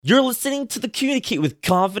You're listening to the Communicate with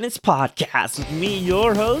Confidence podcast with me,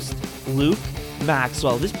 your host, Luke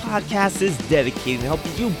Maxwell. This podcast is dedicated to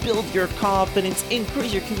helping you build your confidence,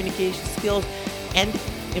 increase your communication skills, and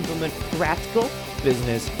implement practical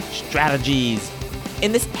business strategies.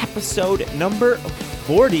 In this episode number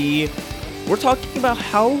 40, we're talking about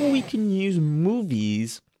how we can use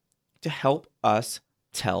movies to help us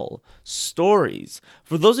tell stories.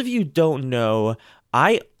 For those of you who don't know,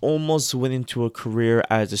 I almost went into a career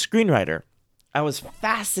as a screenwriter. I was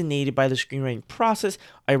fascinated by the screenwriting process.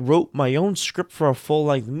 I wrote my own script for a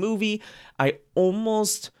full-length movie. I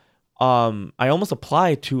almost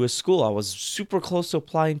applied to a school. I was super close to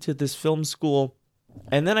applying to this film school.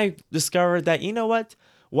 And then I discovered that, you know what?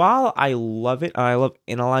 While I love it, and I love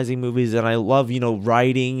analyzing movies, and I love,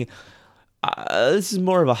 writing, this is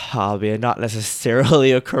more of a hobby and not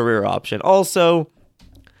necessarily a career option. Also,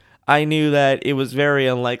 I knew that it was very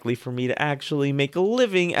unlikely for me to actually make a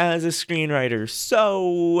living as a screenwriter,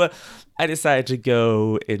 so I decided to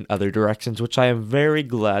go in other directions, which I am very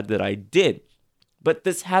glad that I did. But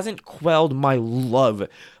this hasn't quelled my love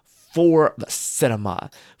for the cinema,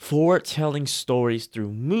 for telling stories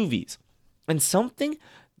through movies. And something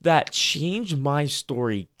that changed my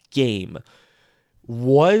story game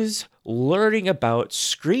was learning about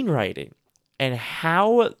screenwriting and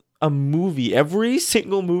how a movie, every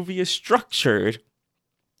single movie is structured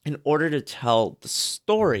in order to tell the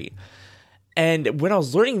story. And when I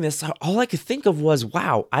was learning this, all I could think of was,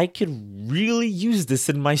 wow, I could really use this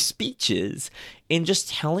in my speeches in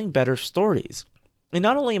just telling better stories. And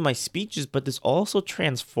not only in my speeches, but this also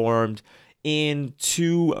transformed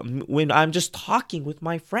into when I'm just talking with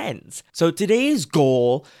my friends. So today's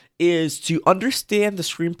goal is to understand the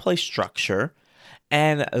screenplay structure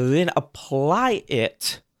and then apply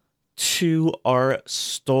it to our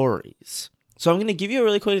stories. So I'm going to give you a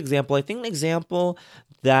really quick example. I think an example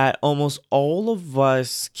that almost all of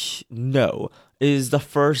us know is the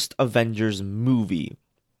first Avengers movie.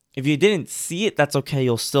 If you didn't see it, that's okay.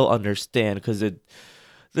 You'll still understand because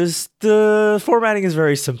the formatting is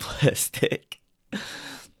very simplistic.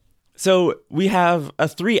 So we have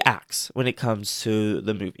 3 acts when it comes to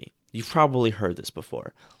the movie. You've probably heard this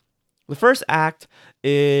before. The first act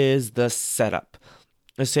is the setup.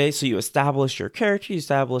 Okay, so you establish your character, you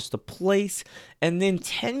establish the place, and then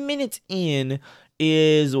 10 minutes in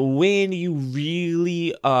is when you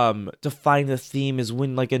really define the theme, is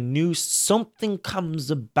when like a new something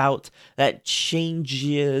comes about that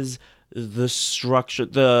changes the structure,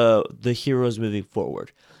 the heroes moving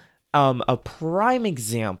forward. A prime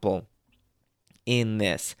example in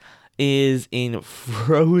this is in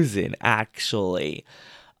Frozen, actually.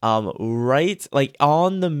 Right, like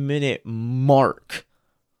on the minute mark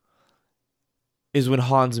is when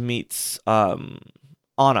Hans meets Anna.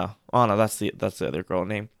 That's the other girl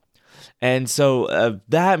name. And so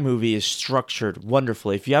that movie is structured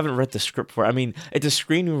wonderfully. If you haven't read the script for it, I mean, it's a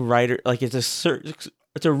screenwriter, like it's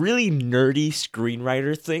a really nerdy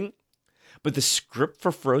screenwriter thing, but the script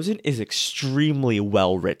for Frozen is extremely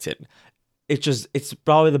well written. It's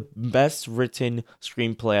probably the best written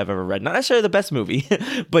screenplay I've ever read. Not necessarily the best movie,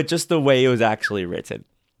 but just the way it was actually written.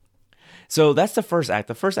 So that's the first act.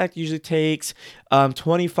 The first act usually takes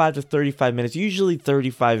 25 to 35 minutes, usually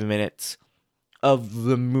 35 minutes of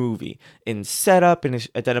the movie in setup and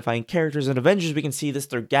identifying characters. In Avengers, we can see this.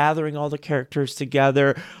 They're gathering all the characters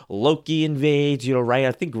together. Loki invades, right?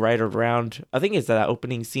 I think it's that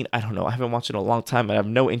opening scene. I don't know. I haven't watched it in a long time. I have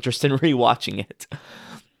no interest in rewatching it.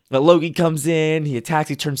 But Loki comes in, he attacks,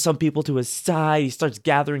 he turns some people to his side, he starts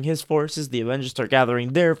gathering his forces, the Avengers start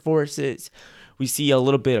gathering their forces. We see a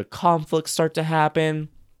little bit of conflict start to happen.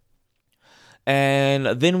 And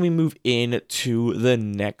then we move into the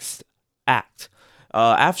next act.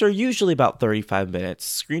 After usually about 35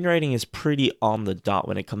 minutes, screenwriting is pretty on the dot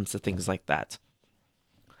when it comes to things like that.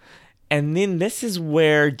 And then this is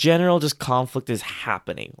where general just conflict is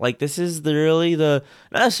happening. Like, this is really the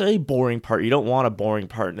not necessarily boring part. You don't want a boring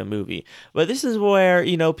part in a movie. But this is where,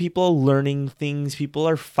 people are learning things. People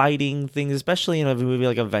are fighting things, especially in a movie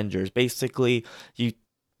like Avengers. Basically, you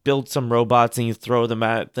build some robots and you throw them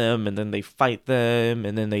at them, and then they fight them,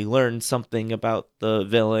 and then they learn something about the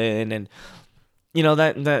villain, and,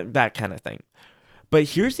 that kind of thing. But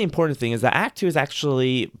here's the important thing, is that Act 2 is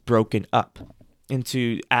actually broken up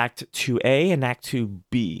into Act 2A and Act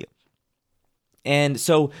 2B. And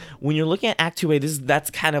so when you're looking at Act 2A, that's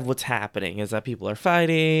kind of what's happening, is that people are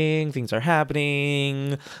fighting, things are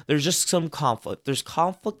happening, there's just some conflict. There's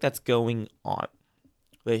conflict that's going on.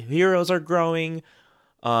 The heroes are growing,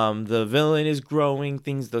 the villain is growing,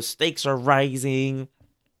 the stakes are rising.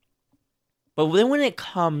 But then when it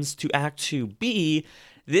comes to Act 2B,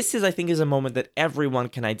 This is, I think, is a moment that everyone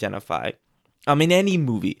can identify. In any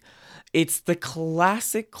movie. It's the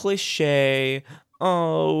classic cliche,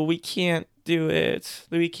 oh, we can't do it.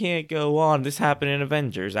 We can't go on. This happened in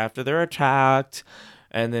Avengers after they're attacked.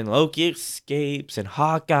 And then Loki escapes, and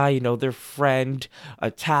Hawkeye, their friend,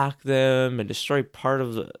 attack them and destroy part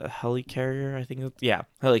of the helicarrier, I think. Yeah,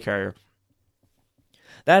 helicarrier.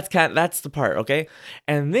 That's the part, okay?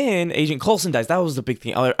 And then Agent Coulson dies. That was the big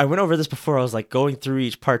thing. I went over this before. I was like going through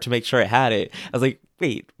each part to make sure I had it. I was like,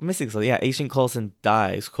 wait, I'm missing something. Yeah, Agent Coulson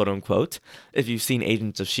dies, quote unquote, if you've seen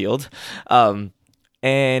Agents of S.H.I.E.L.D.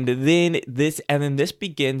 And then this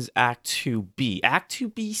begins Act 2B. Act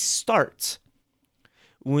 2B starts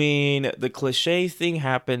when the cliche thing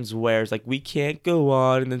happens where it's like, we can't go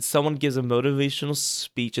on, and then someone gives a motivational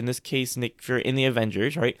speech. In this case, Nick Fury in the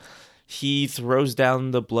Avengers, right? He throws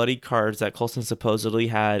down the bloody cards that Coulson supposedly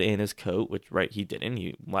had in his coat, which, right, he didn't.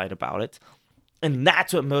 He lied about it. And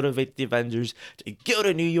that's what motivates the Avengers to go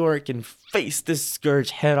to New York and face this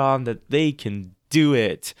scourge head on, that they can do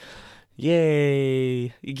it.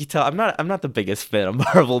 Yay. You can tell I'm not the biggest fan of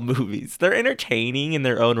Marvel movies. They're entertaining in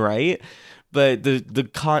their own right, but the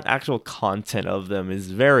actual content of them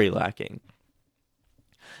is very lacking.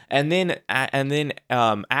 And then Act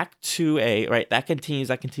 2A, right, that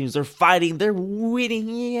continues. They're fighting, they're winning,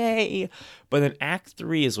 yay! But then Act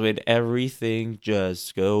 3 is when everything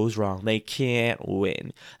just goes wrong. They can't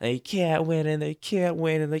win. And they can't win, and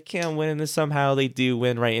then somehow they do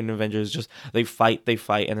win, right? In Avengers, just they fight,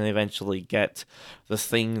 and then eventually get the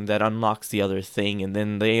thing that unlocks the other thing, and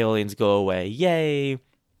then the aliens go away, yay!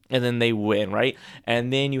 And then they win, right?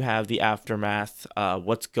 And then you have the aftermath,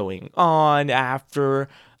 what's going on after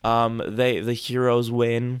the heroes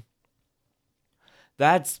win.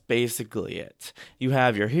 That's basically it. You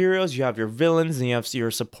have your heroes, you have your villains, and you have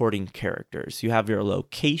your supporting characters. You have your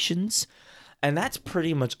locations, and that's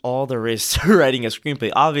pretty much all there is to writing a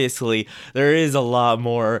screenplay. Obviously, there is a lot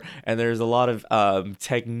more, and there's a lot of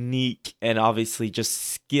technique and obviously just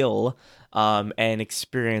skill and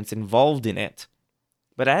experience involved in it.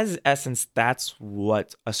 But as essence, that's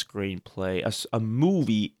what a screenplay, a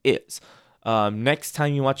movie is. Next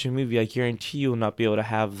time you watch a movie, I guarantee you will not be able to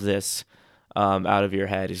have this out of your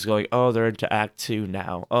head. It's going, oh, they're into Act 2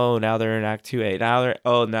 now. Oh, now they're in Act 2A.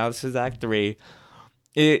 Now this is Act 3.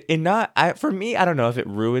 For me, I don't know if it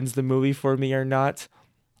ruins the movie for me or not.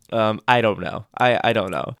 I don't know. I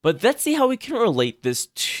don't know. But let's see how we can relate this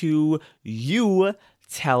to you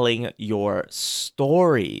telling your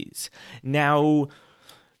stories. Now,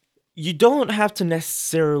 you don't have to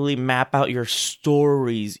necessarily map out your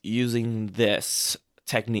stories using this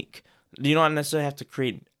technique. You don't necessarily have to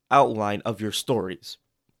create an outline of your stories.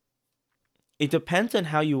 It depends on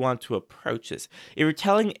how you want to approach this. If you're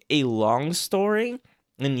telling a long story,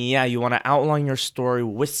 then yeah, you want to outline your story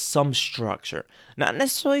with some structure. Not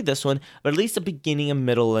necessarily this one, but at least a beginning, a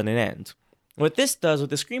middle, and an end. What this does with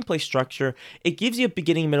the screenplay structure, it gives you a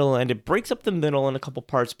beginning, middle, and end. It breaks up the middle in a couple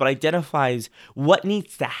parts, but identifies what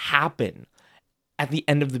needs to happen at the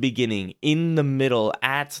end of the beginning, in the middle,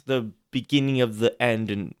 at the beginning of the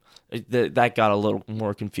end. And that got a little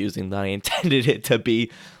more confusing than I intended it to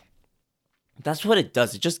be. That's what it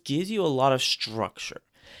does. It just gives you a lot of structure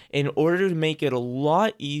in order to make it a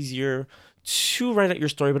lot easier to write out your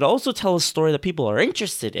story, but also tell a story that people are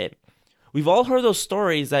interested in. We've all heard those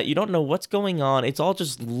stories that you don't know what's going on. It's all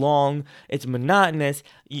just long. It's monotonous.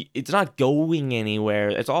 It's not going anywhere.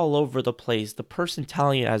 It's all over the place. The person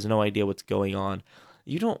telling it has no idea what's going on.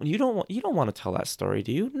 You don't want to tell that story,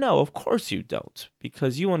 do you? No, of course you don't,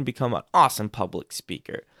 because you want to become an awesome public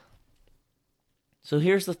speaker. So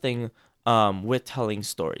here's the thing with telling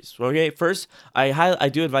stories. Okay, first, I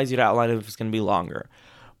do advise you to outline it if it's going to be longer.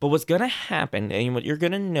 But what's going to happen, and what you're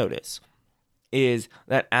going to notice, is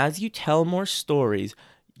that as you tell more stories,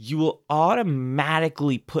 you will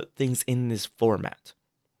automatically put things in this format.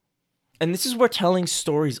 And this is where telling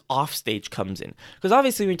stories off stage comes in. Because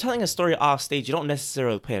obviously, when you're telling a story off stage, you don't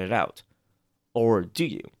necessarily plan it out. Or do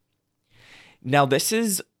you? Now, this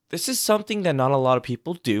is something that not a lot of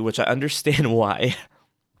people do, which I understand why.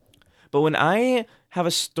 But when I have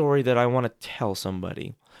a story that I want to tell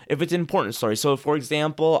somebody, if it's an important story. So, for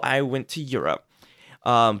example, I went to Europe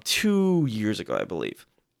 2 years ago, I believe.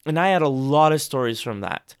 And I had a lot of stories from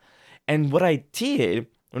that. And what I did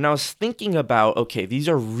when I was thinking about, okay, these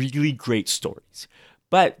are really great stories.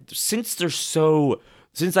 But since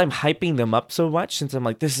I'm hyping them up so much, since I'm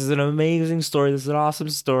like, this is an amazing story, this is an awesome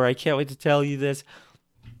story, I can't wait to tell you this,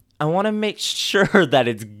 I want to make sure that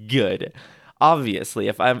it's good. Obviously,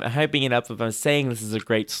 if I'm hyping it up, if I'm saying this is a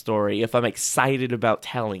great story, if I'm excited about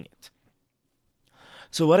telling it.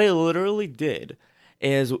 So what I literally did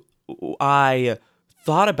is I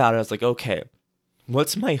thought about it. I was like, okay,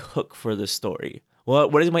 what's my hook for this story?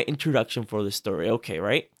 What is my introduction for this story? Okay,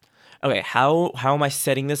 right? Okay, how am I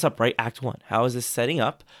setting this up, right? Act 1. How is this setting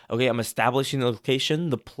up? Okay, I'm establishing the location,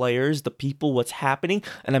 the players, the people, what's happening,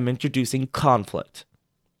 and I'm introducing conflict.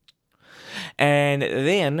 And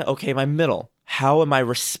then, okay, my middle. How am I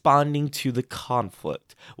responding to the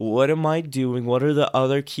conflict? What am I doing? What are the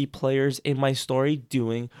other key players in my story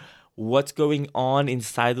doing? What's going on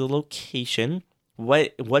inside the location?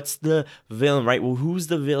 What's the villain, right? Well, who's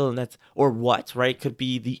the villain or what, right? Could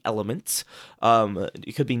be the elements.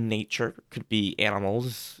 It could be nature, could be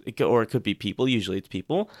animals, or it could be people. Usually it's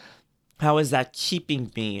people. How is that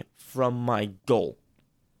keeping me from my goal?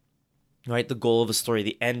 Right? The goal of the story,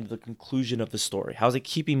 the end, the conclusion of the story. How's it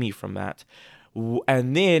keeping me from that?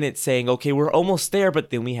 And then it's saying, okay, we're almost there,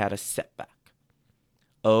 but then we had a setback.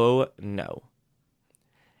 Oh no.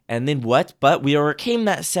 And then what? But we overcame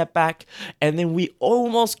that setback, and then we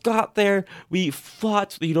almost got there. We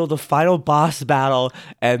fought, the final boss battle,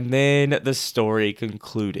 and then the story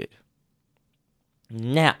concluded.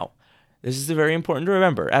 Now, this is very important to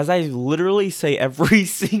remember. As I literally say every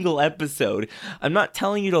single episode, I'm not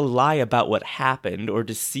telling you to lie about what happened or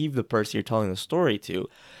deceive the person you're telling the story to.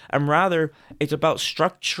 It's about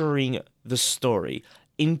structuring the story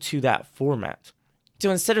into that format. So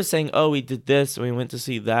instead of saying, oh, we did this, and we went to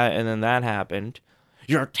see that, and then that happened,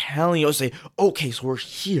 you're telling us, say, okay, so we're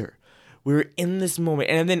here. We're in this moment.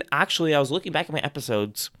 And then actually, I was looking back at my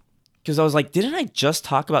episodes, because I was like, didn't I just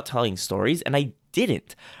talk about telling stories? And I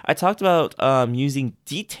didn't. I talked about using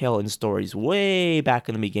detail in stories way back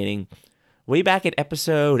in the beginning, way back at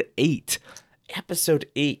episode 8. Episode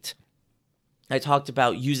 8, I talked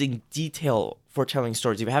about using detail for telling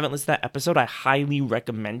stories. If you haven't listened to that episode, I highly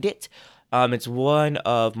recommend it. It's one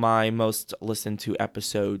of my most listened to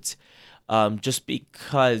episodes, just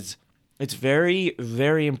because it's very,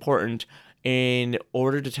 very important in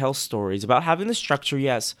order to tell stories, about having the structure,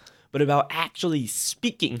 yes, but about actually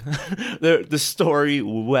speaking the story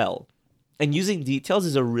well. And using details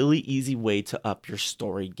is a really easy way to up your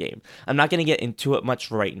story game. I'm not going to get into it much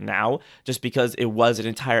right now, just because it was an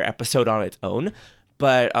entire episode on its own.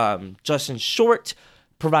 But just in short,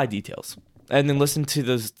 provide details. And then listen to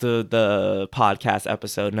the podcast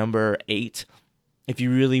episode number 8 if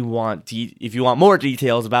you really want if you want more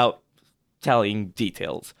details about telling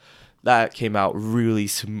details. That came out really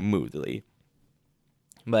smoothly.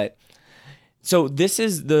 But so this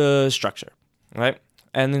is the structure, right?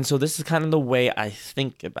 And then so this is kind of the way I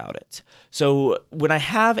think about it. So when I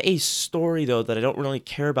have a story, though, that I don't really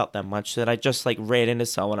care about that much, that I just like ran into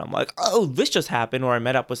someone, I'm like, oh, this just happened, or I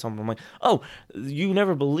met up with someone, I'm like, oh, you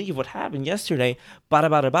never believe what happened yesterday, bada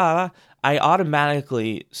bada bada. I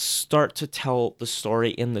automatically start to tell the story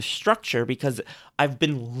in the structure because I've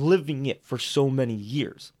been living it for so many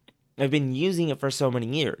years. I've been using it for so many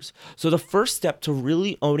years. So the first step to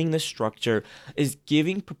really owning the structure is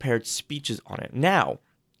giving prepared speeches on it. Now,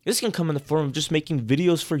 this can come in the form of just making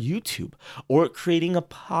videos for YouTube or creating a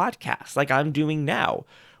podcast like I'm doing now.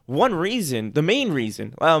 The main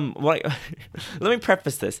reason, let me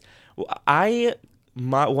preface this.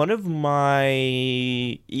 One of my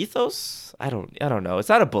ethos, I don't know. It's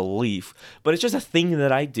not a belief, but it's just a thing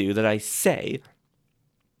that I do, that I say,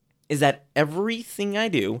 is that everything I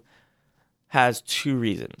do has 2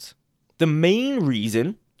 reasons. The main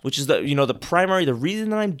reason, which is the reason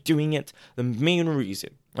that I'm doing it, the main reason,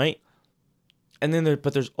 right? And then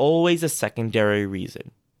there's always a secondary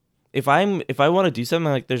reason. If I want to do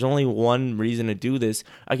something, like there's only one reason to do this,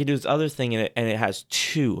 I can do this other thing and it has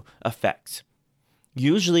 2 effects.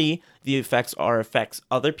 Usually the effects affects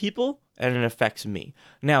other people and it affects me.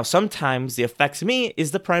 Now, sometimes the affects me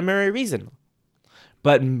is the primary reason.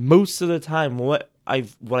 But most of the time, what I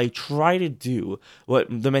try to do, what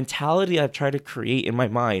the mentality I've tried to create in my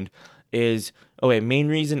mind is, okay, main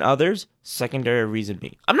reason others, secondary reason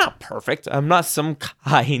me. I'm not perfect. I'm not some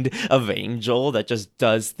kind of angel that just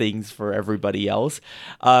does things for everybody else.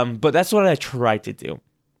 But that's what I try to do.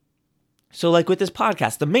 So like with this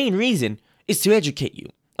podcast, the main reason is to educate you.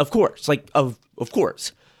 Of course, of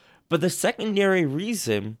course. But the secondary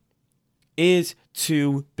reason is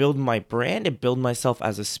to build my brand and build myself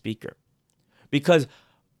as a speaker. Because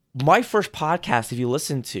my first podcast, if you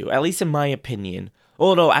listen to, at least in my opinion,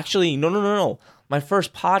 no. My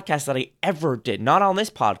first podcast that I ever did, not on this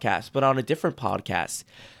podcast, but on a different podcast,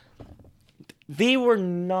 they were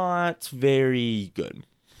not very good.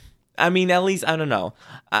 I mean, at least, I don't know.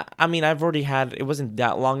 It wasn't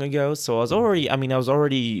that long ago, so I was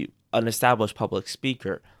already an established public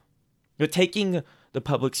speaker. But taking the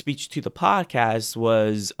public speech to the podcast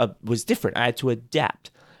was different. I had to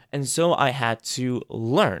adapt. And so I had to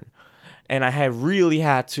learn. And I had really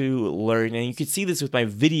had to learn. And you can see this with my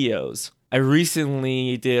videos. I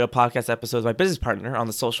recently did a podcast episode with my business partner on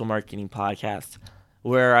the Social Marketing Podcast,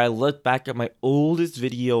 where I looked back at my oldest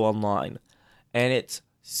video online. And it's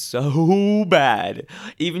so bad.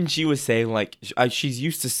 Even she was saying, like, she's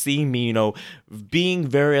used to seeing me, being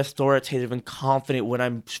very authoritative and confident when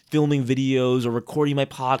I'm filming videos or recording my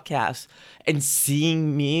podcast, and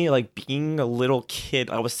seeing me, like, being a little kid.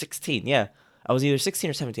 I was 16, yeah. I was either 16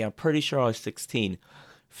 or 17. I'm pretty sure I was 16.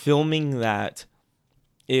 Filming that,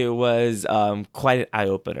 it was quite an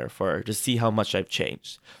eye-opener for her to see how much I've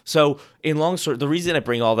changed. So, in long story, the reason I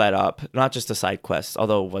bring all that up, not just a side quest,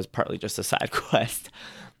 although it was partly just a side quest,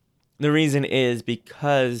 the reason is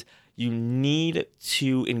because you need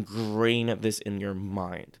to ingrain this in your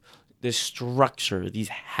mind. This structure, these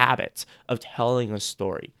habits of telling a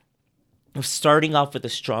story, of starting off with a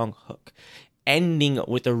strong hook, ending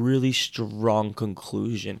with a really strong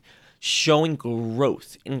conclusion, showing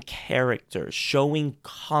growth in character, showing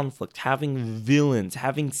conflict, having villains,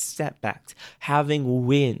 having setbacks, having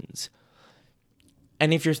wins.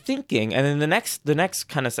 And if you're thinking, and then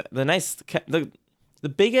the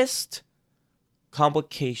biggest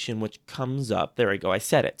complication which comes up, there we go, I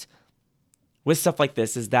said it, with stuff like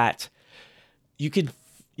this is that you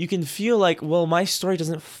can feel like, well, my story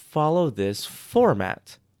doesn't follow this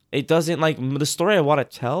format. It doesn't, like, the story I want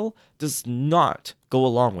to tell does not go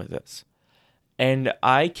along with this. And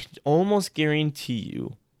I can almost guarantee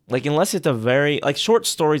you, like, unless it's a very, like, short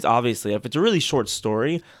stories, obviously, if it's a really short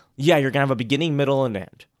story, yeah, you're going to have a beginning, middle, and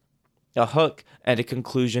end. A hook and a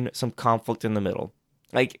conclusion, some conflict in the middle.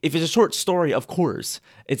 Like, if it's a short story, of course,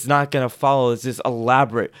 it's not going to follow this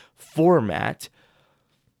elaborate format.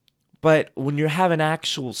 But when you have an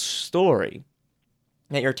actual story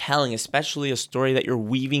that you're telling, especially a story that you're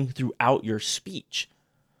weaving throughout your speech,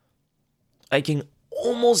 I can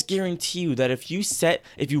almost guarantee you that if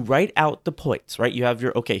you write out the points, right? You have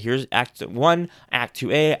here's Act 1, Act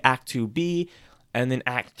 2A, Act 2B, and then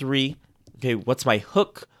Act 3. Okay, what's my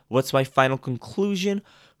hook? What's my final conclusion?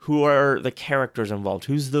 Who are the characters involved?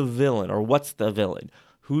 Who's the villain, or what's the villain?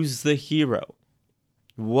 Who's the hero?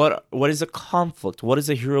 What is a conflict? What is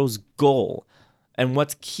a hero's goal? And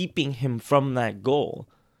what's keeping him from that goal?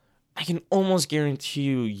 I can almost guarantee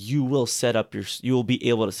you will be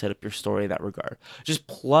able to set up your story in that regard. Just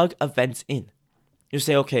plug events in. You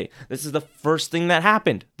say, okay, this is the first thing that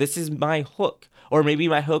happened. This is my hook. Or maybe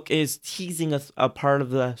my hook is teasing a part of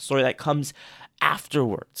the story that comes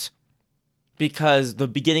afterwards, because the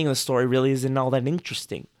beginning of the story really isn't all that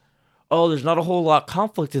interesting. Oh, there's not a whole lot of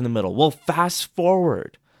conflict in the middle. Well, fast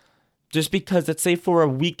forward. Just because, let's say for a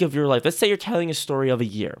week of your life, let's say you're telling a story of a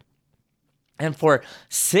year, and for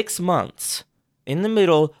 6 months in the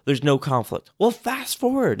middle, there's no conflict. Well, fast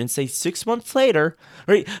forward and say 6 months later,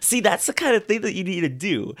 right? See, that's the kind of thing that you need to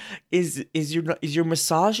do, is you're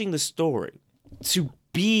massaging the story to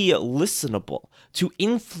be listenable, to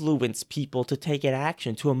influence people to take an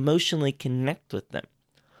action, to emotionally connect with them.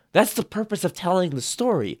 That's the purpose of telling the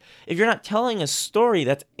story. If you're not telling a story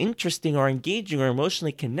that's interesting or engaging or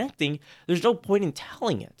emotionally connecting, there's no point in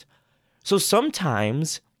telling it. So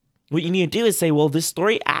sometimes what you need to do is say, well, this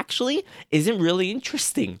story actually isn't really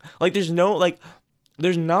interesting. Like, there's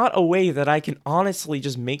not a way that I can honestly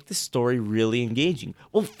just make the story really engaging.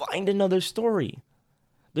 Well, find another story.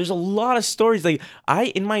 There's a lot of stories. Like,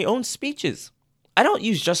 in my own speeches, I don't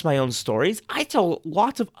use just my own stories. I tell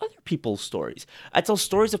lots of other people's stories. I tell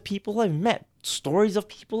stories of people I've met, stories of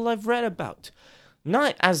people I've read about.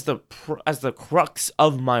 Not as the crux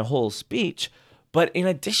of my whole speech, but in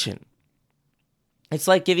addition. It's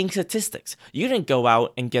like giving statistics. You didn't go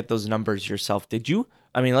out and get those numbers yourself, did you?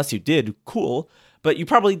 I mean, unless you did, cool, but you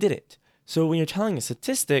probably didn't. So when you're telling a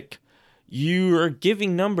statistic, you are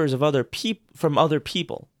giving numbers of from other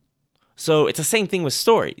people. So it's the same thing with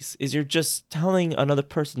stories, is you're just telling another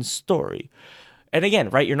person's story. And again,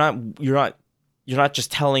 right, you're not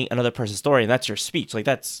just telling another person's story and that's your speech. Like,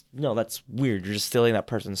 that's weird. You're just stealing that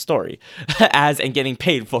person's story and getting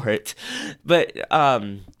paid for it. But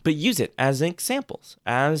use it as examples,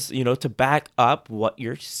 as, to back up what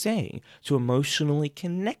you're saying, to emotionally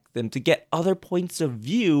connect them, to get other points of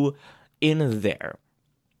view in there.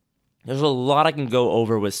 There's a lot I can go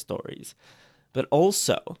over with stories. But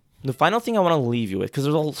also, the final thing I want to leave you with, because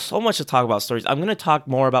there's so much to talk about stories. I'm going to talk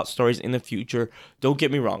more about stories in the future. Don't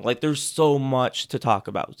get me wrong. Like, there's so much to talk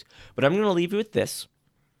about. But I'm going to leave you with this,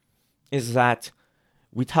 is that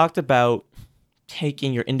we talked about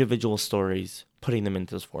taking your individual stories, putting them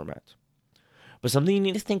into this format. But something you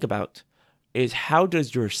need to think about is how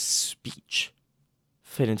does your speech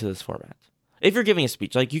fit into this format? If you're giving a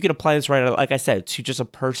speech, like you can apply this right, like I said, to just a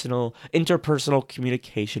interpersonal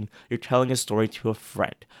communication. You're telling a story to a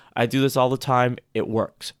friend. I do this all the time. It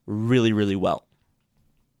works really, really well.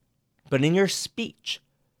 But in your speech,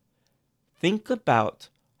 think about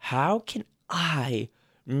how can I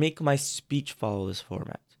make my speech follow this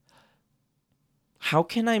format? How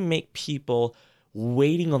can I make people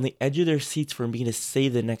waiting on the edge of their seats for me to say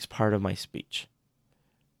the next part of my speech?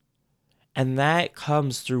 And that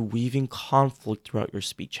comes through weaving conflict throughout your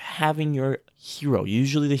speech, having your hero.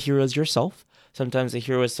 Usually the hero is yourself. Sometimes the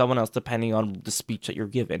hero is someone else, depending on the speech that you're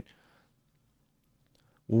given.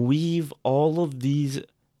 Weave all of this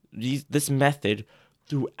method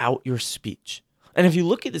throughout your speech. And if you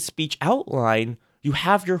look at the speech outline, you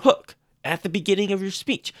have your hook at the beginning of your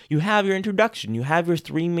speech. You have your introduction. You have your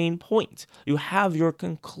 3 main points. You have your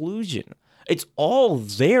conclusion. It's all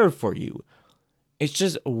there for you. It's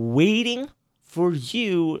just waiting for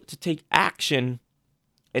you to take action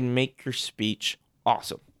and make your speech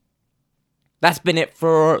awesome. That's been it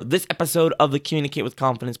for this episode of the Communicate with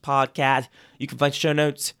Confidence podcast. You can find show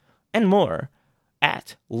notes and more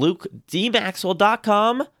at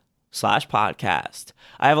lukedmaxwell.com/podcast.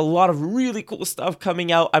 I have a lot of really cool stuff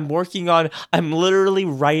coming out. I'm literally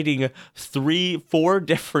writing 4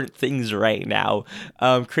 different things right now.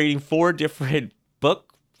 Creating 4 different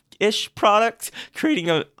book-ish products,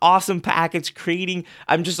 creating an awesome package, a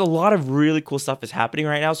lot of really cool stuff is happening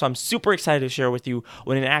right now. So I'm super excited to share with you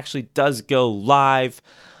when it actually does go live.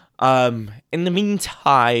 In the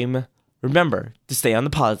meantime, remember to stay on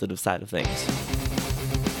the positive side of things.